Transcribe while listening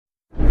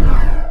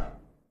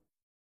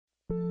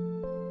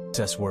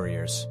Success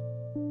Warriors.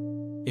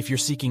 If you're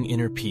seeking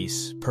inner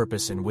peace,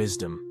 purpose, and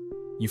wisdom,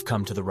 you've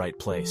come to the right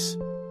place.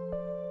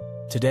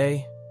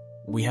 Today,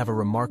 we have a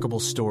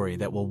remarkable story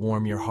that will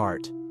warm your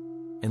heart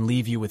and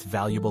leave you with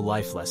valuable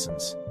life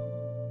lessons.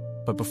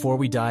 But before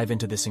we dive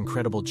into this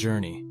incredible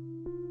journey,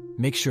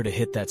 make sure to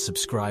hit that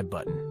subscribe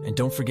button and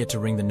don't forget to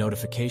ring the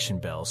notification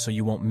bell so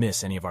you won't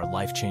miss any of our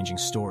life-changing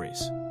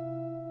stories.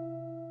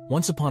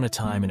 Once upon a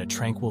time, in a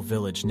tranquil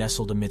village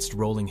nestled amidst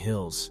rolling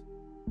hills,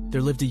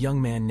 there lived a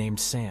young man named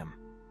Sam.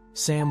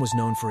 Sam was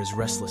known for his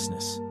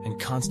restlessness and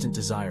constant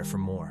desire for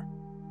more.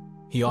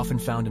 He often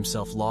found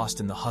himself lost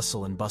in the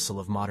hustle and bustle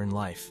of modern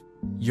life,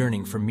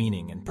 yearning for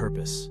meaning and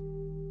purpose.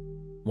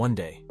 One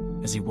day,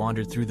 as he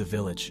wandered through the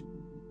village,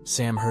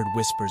 Sam heard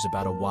whispers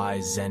about a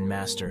wise Zen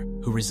Master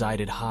who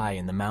resided high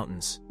in the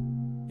mountains.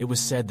 It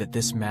was said that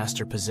this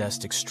master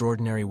possessed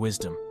extraordinary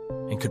wisdom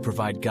and could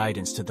provide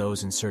guidance to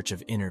those in search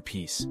of inner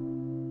peace.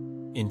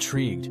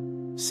 Intrigued,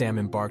 Sam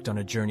embarked on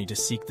a journey to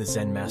seek the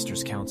Zen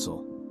Master's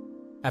counsel.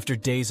 After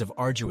days of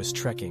arduous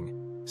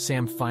trekking,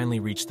 Sam finally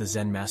reached the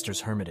Zen Master's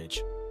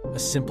hermitage, a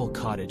simple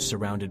cottage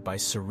surrounded by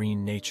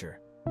serene nature.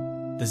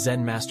 The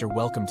Zen Master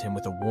welcomed him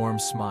with a warm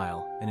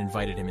smile and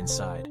invited him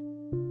inside.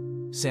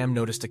 Sam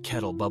noticed a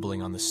kettle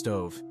bubbling on the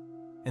stove,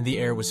 and the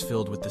air was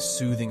filled with the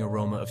soothing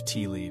aroma of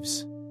tea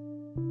leaves.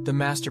 The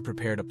master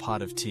prepared a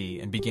pot of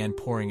tea and began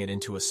pouring it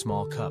into a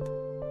small cup.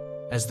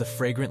 As the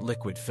fragrant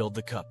liquid filled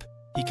the cup,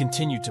 he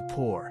continued to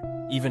pour,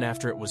 even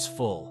after it was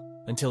full,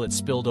 until it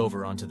spilled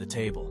over onto the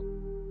table.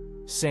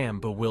 Sam,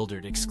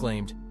 bewildered,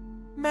 exclaimed,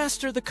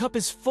 "Master, the cup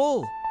is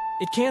full!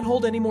 It can't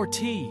hold any more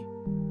tea!"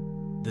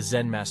 The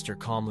Zen Master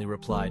calmly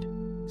replied,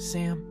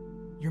 "Sam,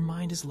 your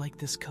mind is like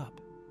this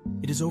cup.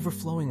 It is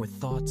overflowing with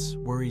thoughts,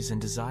 worries, and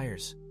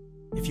desires.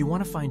 If you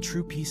want to find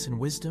true peace and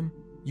wisdom,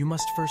 you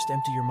must first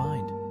empty your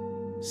mind."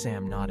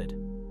 Sam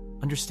nodded,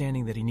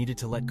 understanding that he needed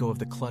to let go of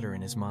the clutter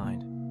in his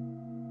mind.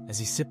 As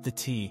he sipped the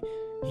tea,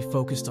 he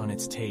focused on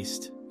its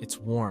taste, its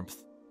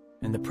warmth,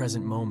 and the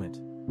present moment.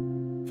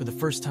 For the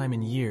first time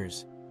in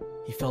years,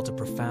 he felt a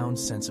profound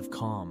sense of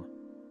calm.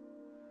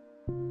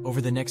 Over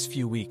the next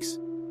few weeks,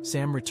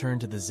 Sam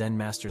returned to the Zen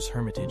Master's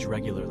hermitage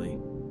regularly.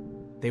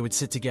 They would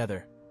sit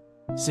together,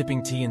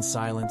 sipping tea in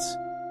silence,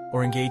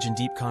 or engage in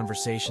deep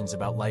conversations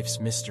about life's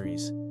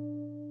mysteries.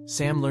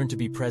 Sam learned to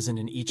be present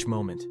in each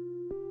moment,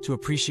 to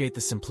appreciate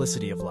the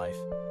simplicity of life,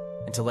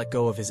 and to let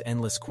go of his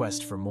endless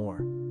quest for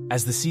more.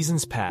 As the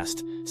seasons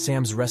passed,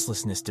 Sam's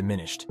restlessness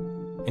diminished,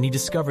 and he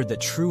discovered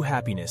that true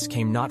happiness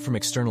came not from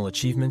external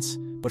achievements,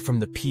 but from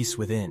the peace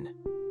within.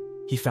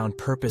 He found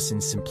purpose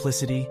in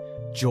simplicity,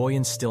 joy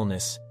in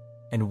stillness,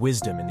 and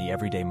wisdom in the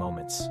everyday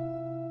moments.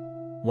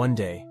 One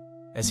day,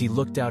 as he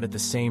looked out at the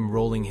same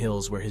rolling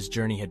hills where his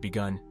journey had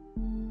begun,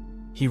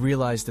 he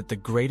realized that the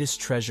greatest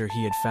treasure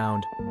he had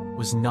found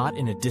was not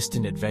in a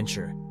distant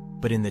adventure,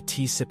 but in the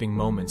tea-sipping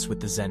moments with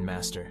the Zen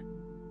Master.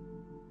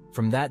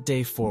 From that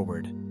day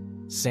forward,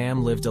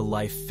 Sam lived a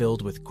life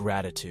filled with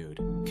gratitude,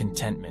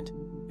 contentment,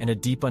 and a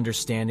deep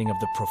understanding of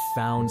the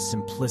profound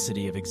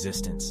simplicity of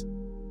existence.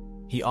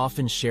 He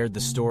often shared the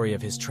story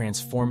of his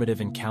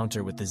transformative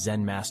encounter with the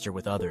Zen Master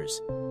with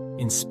others,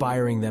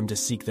 inspiring them to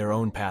seek their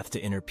own path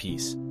to inner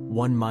peace,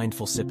 one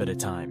mindful sip at a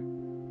time.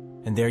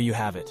 And there you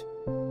have it,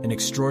 an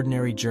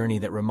extraordinary journey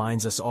that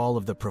reminds us all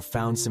of the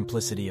profound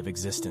simplicity of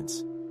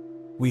existence.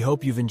 We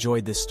hope you've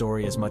enjoyed this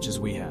story as much as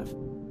we have.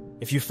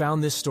 If you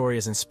found this story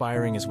as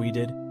inspiring as we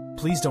did,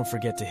 please don't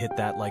forget to hit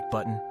that like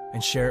button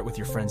and share it with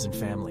your friends and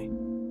family.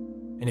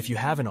 And if you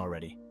haven't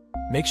already,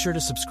 make sure to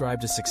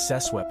subscribe to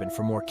Success Weapon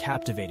for more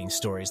captivating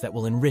stories that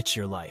will enrich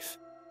your life.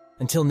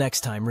 Until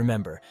next time,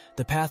 remember,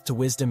 the path to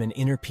wisdom and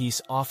inner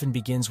peace often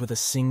begins with a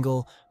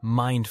single,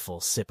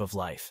 mindful sip of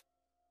life.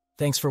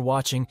 Thanks for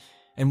watching,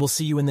 and we'll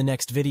see you in the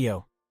next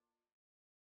video.